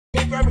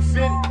Private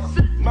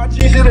fitted. My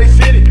jeans, they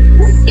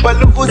fitted. But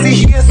look who's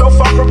he is so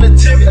far from the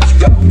timid.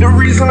 The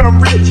reason I'm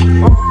rich,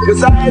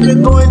 cause I had to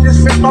go and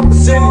just fix my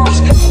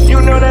percentage. You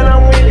know that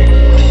I'm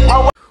winning.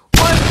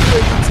 What's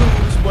good,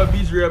 YouTube? It's your boy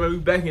BeachReal, man. We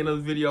back in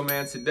another video,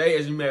 man. Today,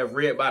 as you may have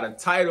read by the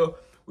title,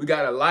 we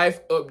got a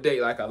life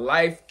update, like a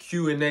life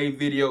Q&A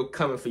video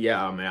coming for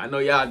y'all, man. I know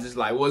y'all just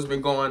like, what's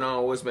been going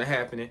on, what's been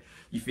happening.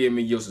 You feel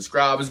me? Your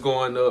subscribers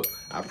going up.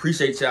 I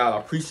appreciate y'all. I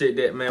appreciate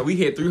that, man. We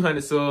hit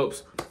 300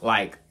 subs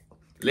like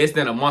less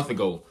than a month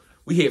ago.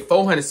 We hit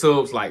 400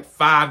 subs like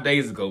 5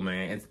 days ago,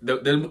 man. And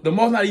the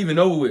month not even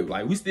over with.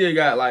 Like, we still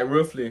got like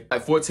roughly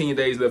like 14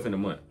 days left in the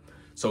month.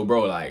 So,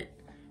 bro, like,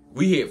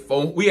 we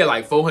had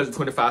like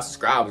 425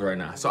 subscribers right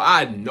now. So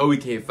I know we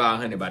can hit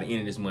 500 by the end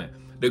of this month.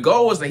 The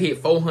goal was to hit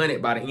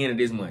 400 by the end of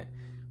this month.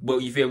 But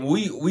you feel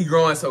me? We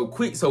growing so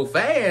quick, so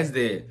fast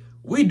that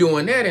we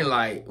doing that in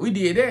like, we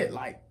did that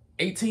like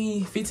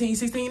 18, 15,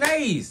 16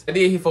 days. I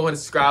did hit 400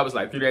 subscribers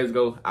like 3 days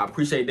ago. I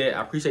appreciate that.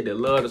 I appreciate the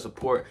love, the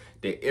support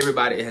that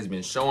everybody has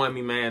been showing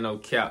me, man. No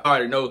cap. I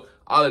already know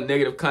all the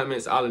negative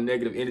comments, all the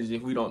negative energy.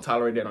 We don't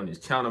tolerate that on this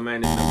channel, man.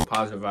 There's no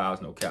positive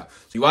vibes, no cap.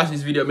 So you watching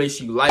this video, make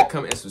sure you like,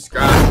 comment, and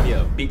subscribe. Give me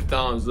a big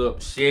thumbs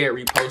up, share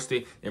it, repost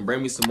it, and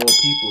bring me some more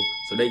people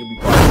so they can be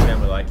part of the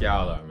family like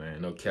y'all are,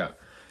 man. No cap.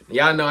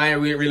 Y'all know I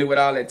ain't really with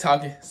all that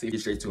talking, so get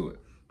straight to it.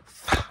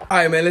 All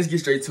right, man, let's get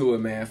straight to it,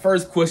 man.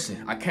 First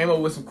question. I came up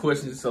with some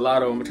questions. It's a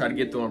lot of them. I'm going to try to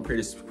get through them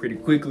pretty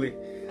quickly.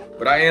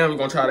 But I am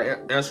going to try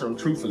to answer them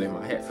truthfully.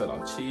 My hat fell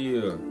off.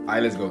 Chill. All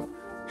right, let's go.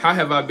 How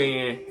have I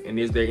been, and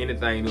is there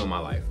anything new in my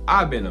life?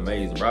 I've been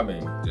amazing, bro. I've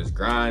been just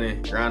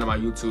grinding my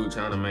YouTube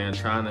channel, man.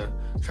 Trying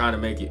to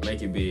make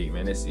it big,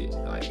 man. That's it.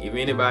 Like,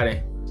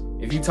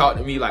 if you talk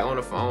to me, like, on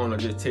the phone or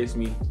just text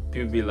me,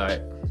 people be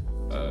like,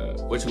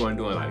 what you want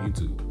to do in, like,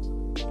 YouTube?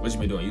 What you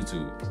been doing?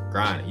 YouTube.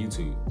 Grinding.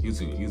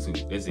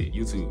 YouTube. That's it.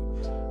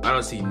 YouTube. I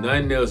don't see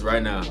nothing else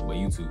right now but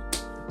YouTube.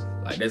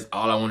 Like, that's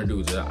all I want to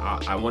do. Just,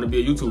 I want to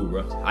be a YouTuber,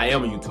 bro. I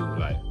am a YouTuber.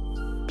 Like,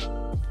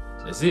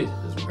 that's it.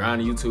 Just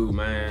grinding YouTube,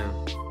 man.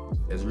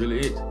 That's really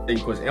it.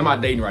 Second question. Am I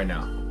dating right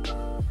now?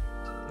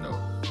 No,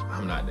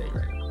 I'm not dating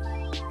right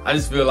now. I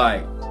just feel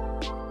like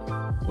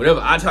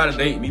whenever I try to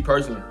date, me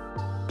personally,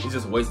 it's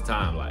just a waste of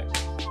time. Like,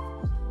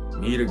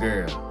 meet a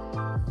girl,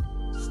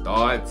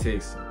 start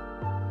texting,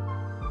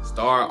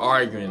 start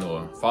arguing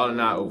or falling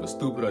out over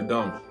stupid or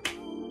dumb,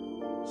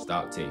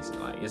 stop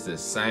texting. Like, it's the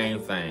same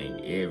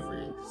thing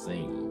every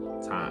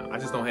single time. I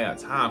just don't have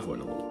time for it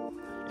no more.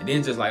 And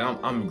then just like,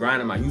 I'm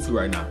grinding my YouTube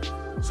right now.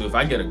 So if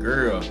I get a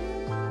girl,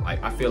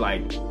 like, I feel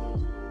like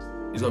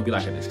it's gonna be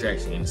like a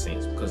distraction in a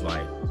sense, because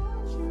like,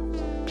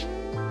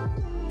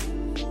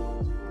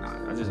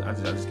 nah, I just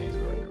can't do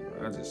it right now,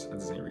 bro. I just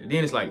ain't ready.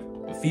 Then it's like,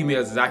 the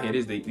females is out here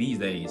these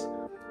days,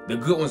 the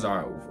good ones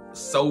are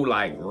so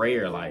like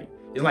rare. Like,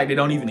 it's like they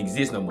don't even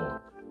exist no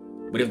more.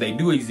 But if they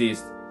do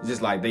exist, it's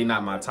just like they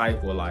not my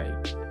type, or like, I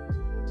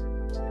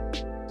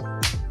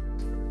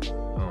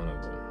don't know,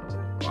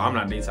 bro. Well, I'm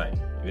not their type,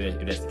 if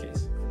that's the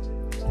case.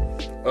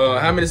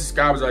 How many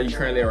subscribers are you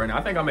currently at right now?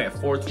 I think I'm at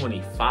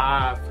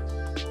 425.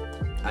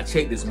 I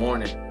checked this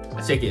morning.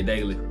 I check it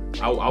daily.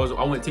 I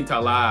went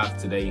TikTok live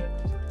today,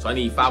 so I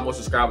need 5 more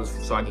subscribers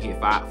so I can hit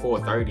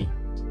 430.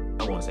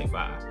 I want to say 5.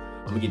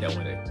 I'm gonna get that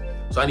one day.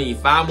 So I need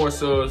 5 more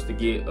subs to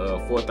get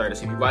 430.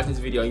 So if you're watching this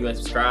video and you ain't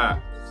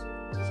subscribed,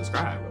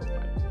 subscribe, bro.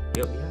 Like,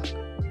 help me out.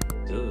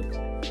 Duh.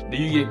 Do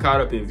you get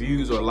caught up in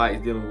views or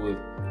likes dealing with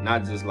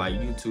not just like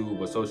YouTube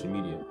or social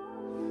media?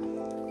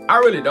 I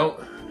really don't.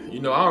 You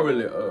know, I don't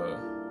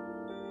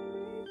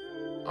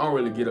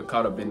really get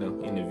caught up in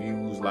the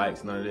views,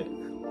 likes, none of that.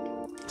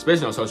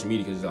 Especially on social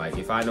media, because like,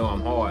 if I know I'm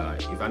hard,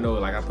 like if I know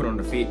like I put on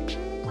the fit,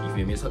 you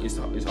feel me? It's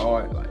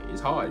hard. Like, it's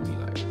hard to be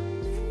like,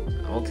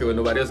 I don't care what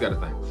nobody else got to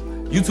think.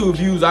 YouTube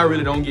views, I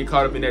really don't get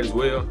caught up in that as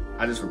well.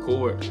 I just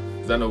record,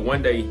 because I know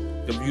one day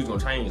the views gonna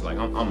change. Like,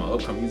 I'm an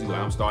upcoming YouTuber. Like,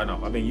 I'm starting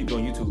off. I've been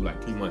doing YouTube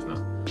like 3 months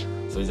now.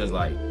 So it's just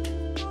like,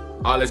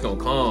 all that's gonna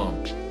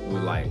come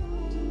with like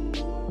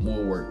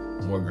more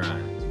work, more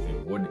grind,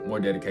 more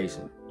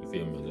dedication. You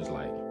feel me? Just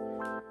like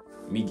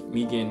me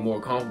getting more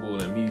comfortable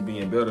and me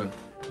being better.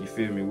 You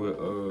feel me?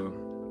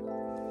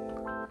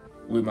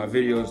 With my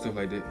videos and stuff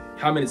like that.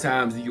 How many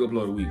times do you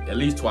upload a week? At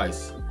least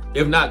twice.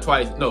 If not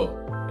twice, no.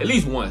 At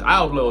least once. I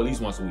upload at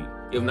least once a week,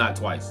 if not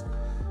twice.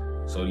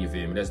 So you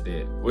feel me? That's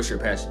that. What's your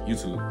passion?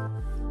 YouTube.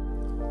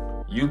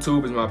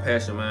 YouTube is my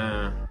passion,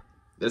 man.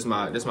 That's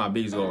my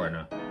biggest goal right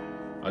now.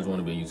 I just want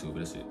to be a YouTuber.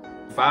 That's it.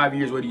 5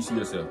 years, where do you see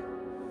yourself?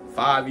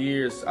 5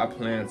 years, I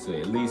plan to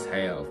at least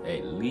have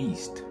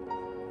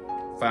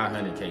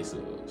 500K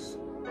subs.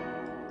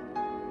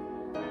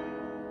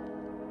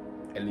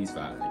 At least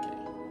 500K.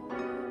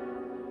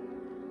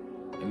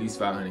 At least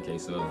 500K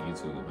subs on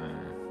YouTube,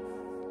 man.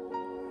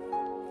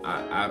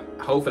 I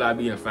hopefully I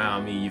be and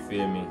found me, you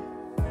feel me?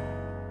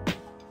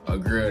 A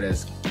girl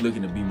that's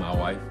looking to be my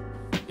wife.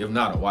 If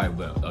not a wife,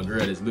 but a girl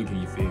that's looking,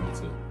 you feel me,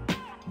 to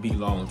be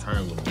long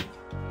term with me.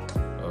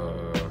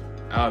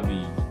 I'll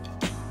be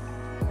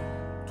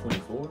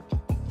 24.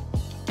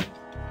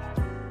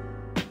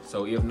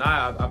 So if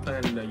not, I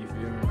plan to, you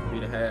feel me,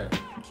 to have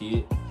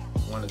kid,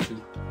 1 or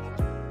 2.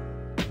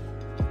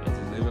 And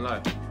just living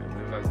life.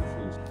 Living life to the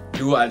fullest.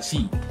 Do I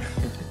cheat?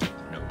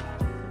 No.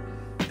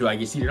 Do I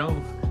get cheated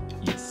on?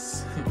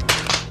 Yes.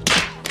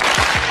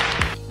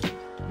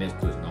 Next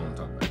question, I want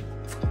to talk about.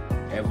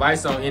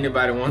 Advice on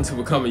anybody wanting to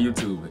become a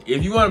YouTuber.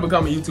 If you want to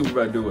become a YouTuber,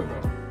 bro, do it,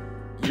 bro.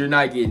 You're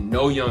not getting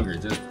no younger.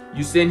 Just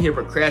you sitting here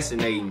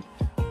procrastinating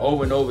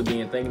over and over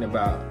again, thinking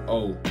about,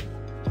 oh,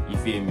 you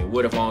feel me?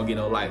 What if I don't get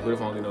no likes? What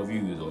if I don't get no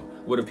views? Or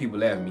what if people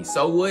laugh at me?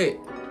 So what?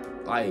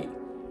 Like,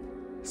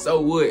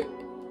 so what?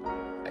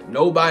 Like,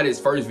 nobody's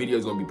first video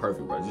is gonna be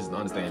perfect, bro. Just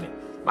understand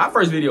it. My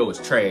first video was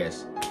trash.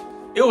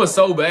 It was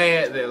so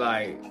bad that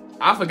like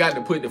I forgot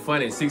to put the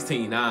font at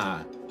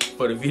 16:9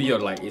 for the video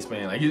to like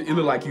expand. Like it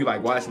looked like you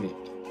like watching it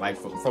like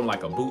from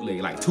like a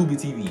bootleg, like Tubi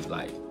TV.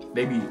 Like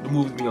the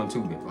movies be on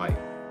Tubi. Like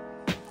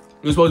it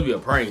was supposed to be a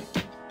prank,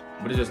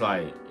 but it's just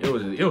like it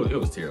was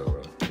terrible,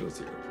 bro. It was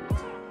terrible.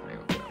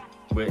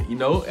 But you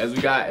know, as we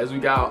got,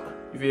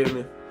 you feel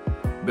me,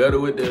 better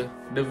with the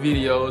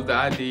videos, the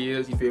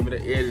ideas, you feel me,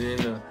 the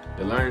editing,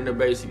 the learning the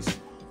basics.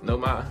 You know,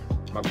 my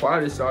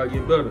quality started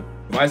getting better.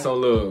 Advice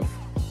on love.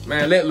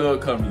 Man, let love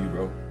come to you,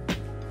 bro.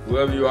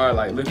 Whoever you are,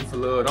 like, looking for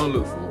love, don't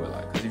look for it.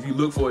 Like, cause if you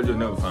look for it, you'll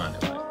never find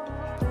it. Like,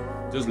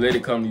 just let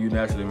it come to you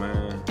naturally,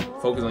 man.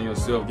 Focus on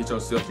yourself, get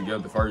yourself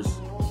together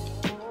first.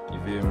 You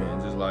feel me?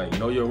 And just like,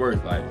 know your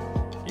worth. Like,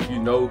 if you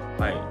know,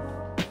 like,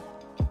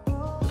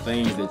 the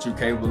things that you're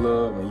capable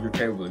of and you're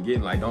capable of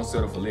getting, like, don't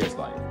settle for less.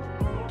 Like,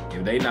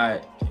 if they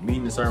not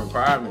meeting the certain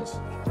requirements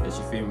that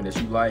you feel me, that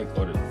you like,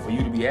 or for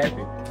you to be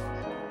happy,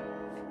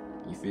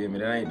 you feel me,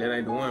 that ain't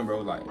the one,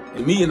 bro. Like,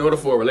 and me, in order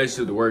for a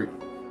relationship to work,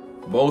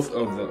 both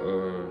of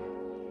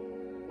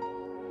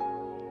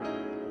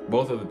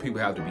the people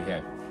have to be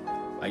happy.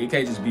 Like, it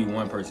can't just be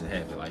one person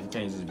happy. Like, it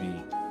can't just be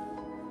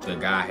the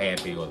guy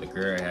happy or the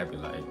girl happy.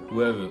 Like,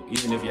 whoever,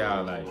 even if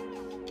y'all like,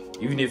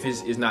 even if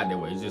it's not that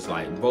way, it's just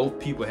like both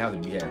people have to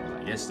be happy.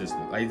 Like, that's just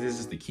like, this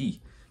is the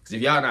key. Because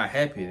if y'all not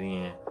happy, then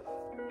you're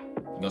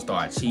gonna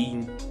start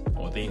cheating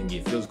or things can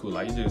get physical.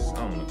 Like, it's just,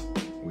 I don't know,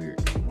 weird.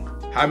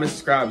 How many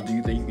subscribers do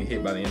you think you can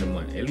hit by the end of the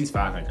month? At least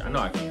 500. I know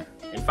I can.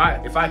 If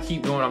I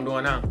keep doing what I'm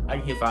doing now, I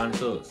can hit 500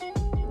 subs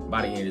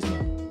by the end of this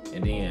month.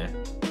 And then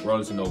roll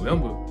it to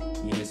November,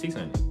 you hit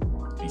 600.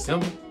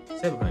 December,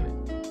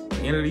 700. The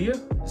end of the year,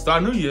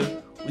 start new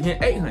year, we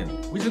hit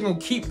 800. We just gonna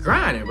keep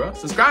grinding, bro.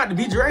 Subscribe to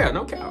BeDrell,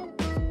 no cap.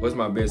 What's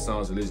my best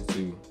songs to listen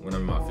to when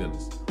I'm in my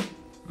feelings?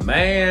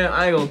 Man,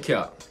 I ain't gonna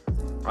cap.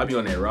 I'll be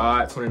on that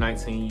Rod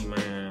 2019,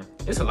 man.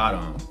 It's a lot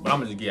of them, but I'm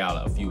gonna just get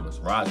out a few ones.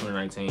 Rod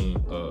 2019,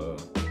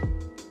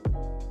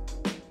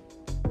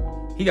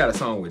 he got a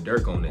song with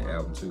Dirk on that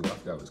album too. I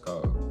forgot what it's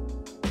called.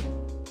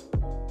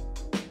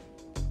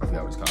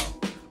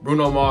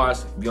 Bruno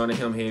Mars, be on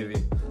him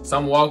heavy.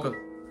 Summer Walker,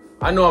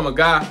 I know I'm a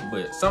guy,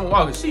 but Summer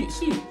Walker, she,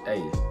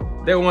 hey,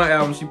 that one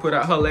album she put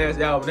out, her last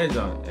album, that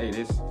joint, hey,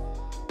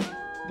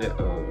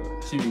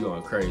 she be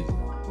going crazy.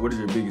 What is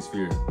your biggest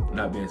fear?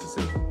 Not being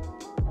successful.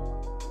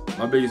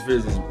 My biggest fear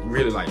is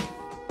really like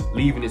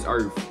leaving this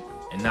earth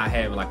and not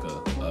having like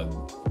a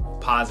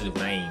positive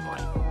name,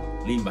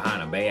 like leaving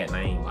behind a bad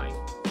name, like.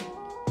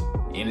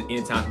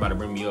 Anytime somebody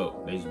bring me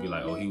up, they just be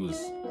like, oh, he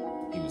was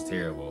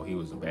terrible, he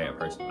was a bad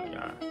person. Like,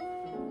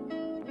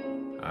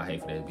 I hate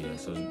for that to be.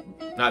 So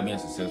not being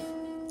successful.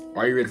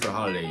 Are you ready for the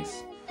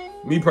holidays?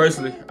 Me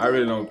personally, I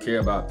really don't care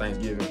about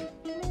Thanksgiving.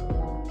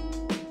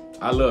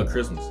 I love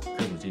Christmas.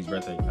 Christmas, G's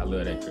birthday. I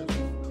love that Christmas.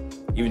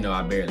 Even though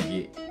I barely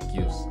get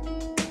gifts.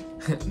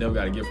 Never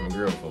got a gift from a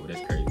girl before, but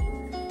that's crazy.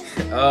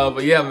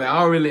 But yeah, man,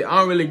 I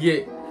don't really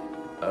get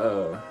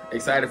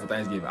excited for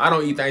Thanksgiving. I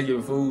don't eat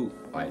Thanksgiving food,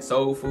 like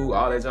soul food,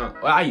 all that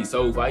junk. Well, I eat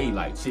soul food. I eat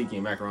like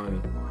chicken,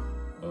 macaroni,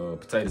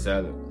 potato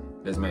salad.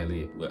 That's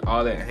mainly it. But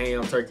all that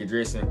ham, turkey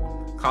dressing,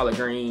 collard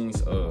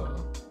greens,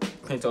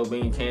 pinto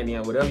bean candy,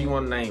 and whatever you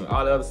want to name it,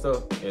 all the other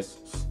stuff, it's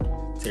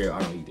terrible.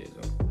 I don't eat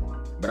that though.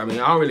 But I mean,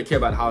 I don't really care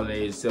about the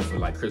holidays except for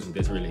like Christmas.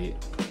 That's really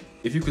it.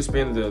 If you could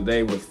spend the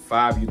day with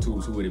 5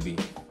 YouTubers, who would it be?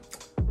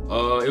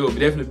 It would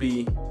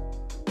definitely be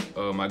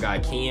my guy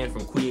Ken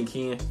from Queen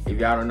Ken. If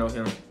y'all don't know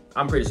him,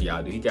 I'm pretty sure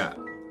y'all do. He got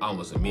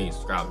almost 1 million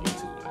subscribers on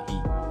YouTube. Like, he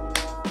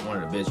one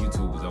of the best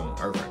YouTubers on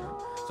earth right now.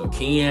 So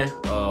Ken,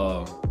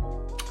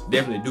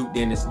 definitely Duke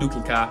Dennis, Duke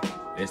and Kai.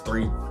 That's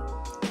 3.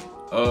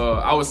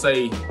 I would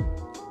say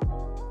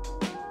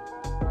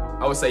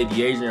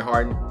DeAdrian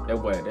Harden.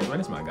 That boy,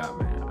 that's my guy,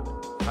 man.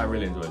 I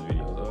really enjoy his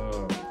videos.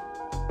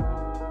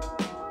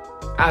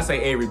 I'd say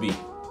Avery B.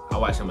 I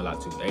watch him a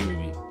lot too. Avery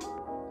B.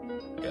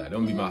 Yeah,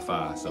 them be my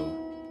 5. So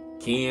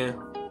Ken,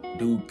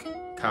 Duke,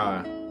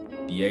 Kai,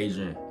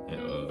 DeAdrian,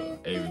 and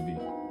Avery B.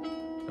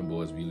 Them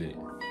boys be lit.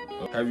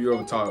 Have you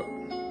ever talked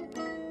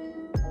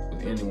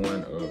with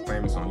anyone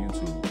famous on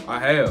YouTube? I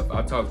have.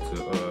 I talked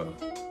to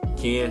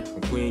Ken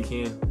from Queen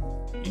Ken.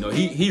 You know,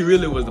 he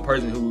really was the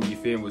person who, you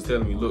feel me, was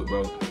telling me, look,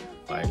 bro,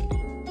 like,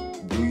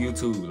 do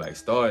YouTube, like,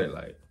 start it,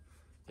 like,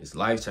 it's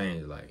life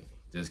changing, like,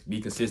 just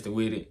be consistent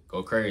with it,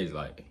 go crazy,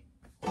 like,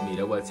 me,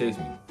 that what text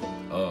me.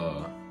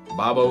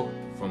 Babo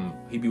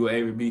he be with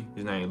Avery B,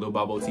 his name Lil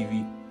Babo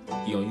TV.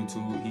 He on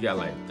YouTube, he got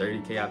like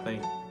 30K, I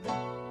think.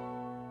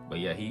 But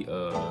yeah,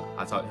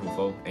 I talked to him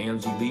before.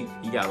 AMG Leak,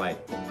 he got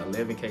like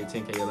 11K,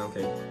 10K,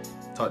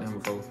 11K. Talked to him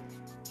before.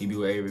 He be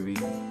with Avery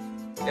B.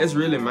 That's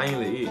really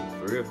mainly it,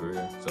 for real, for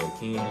real. So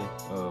Ken,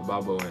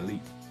 Bobo, and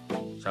Leak.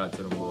 Shout out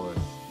to them boys.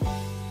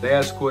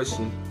 Last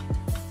question.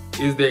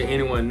 Is there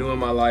anyone new in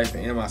my life,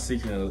 and am I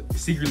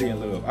secretly in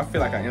love? I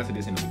feel like I answered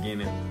this in the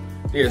beginning.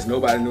 There's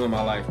nobody new in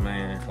my life,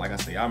 man. Like I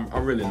say, I'm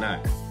really not.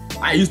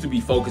 I used to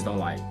be focused on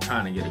like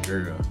trying to get a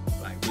girl.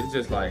 Like, it's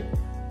just like,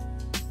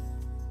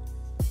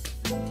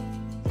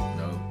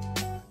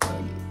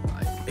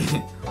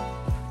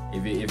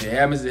 if it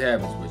happens, it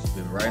happens.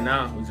 But right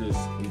now, we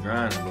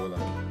grinding, bro.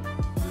 Like,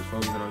 we just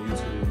focusing on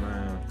YouTube,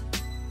 man.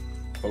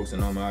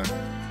 Focusing on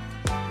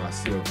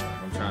myself.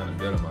 I'm trying to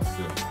better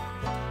myself.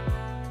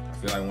 I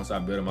feel like once I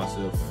better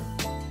myself,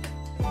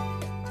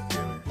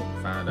 and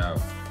find out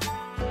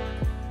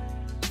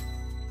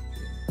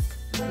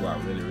who I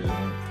really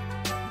want.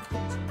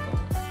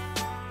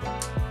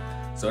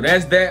 So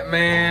that's that,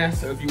 man.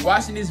 So if you're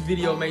watching this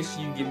video, make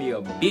sure you give me a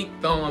big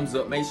thumbs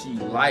up. Make sure you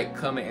like,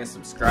 comment, and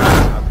subscribe.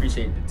 I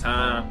appreciate the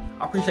time.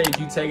 I appreciate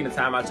you taking the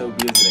time out your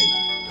busy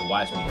day to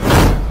watch me.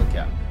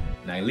 Okay.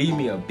 Now leave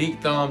me a big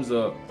thumbs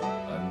up,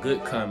 a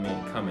good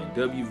comment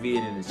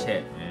WVID in the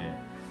chat, man.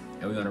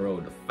 And we're gonna roll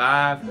to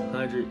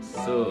 500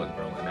 subs,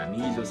 bro. And I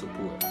need your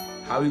support.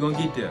 How we gonna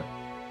get there?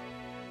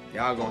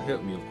 Y'all gonna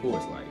help me, of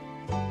course. Like,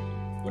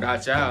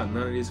 without y'all,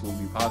 none of this would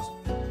be possible.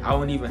 I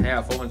wouldn't even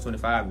have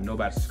 425 if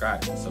nobody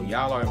subscribed. So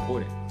y'all are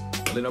important.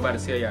 Don't let nobody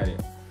tell y'all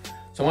that.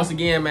 So once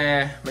again,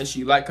 man, make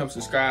sure you like, comment,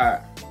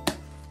 subscribe.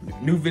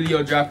 New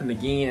video dropping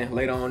again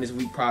later on this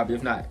week, probably.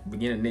 If not,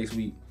 beginning of next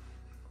week.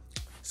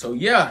 So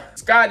yeah,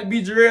 Sky to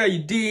be Jarrell, you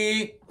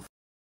dig?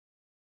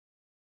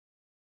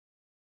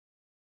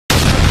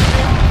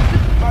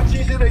 My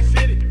jeans, they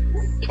fitted.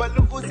 But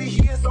look who's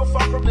here so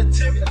far from the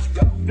timid.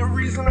 The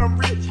reason I'm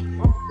rich,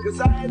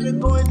 cause I had to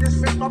go and just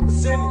fix my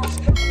percentage.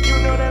 You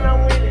know that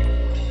I'm winning.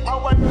 I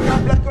want to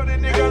black on the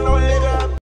nigga, no nigga.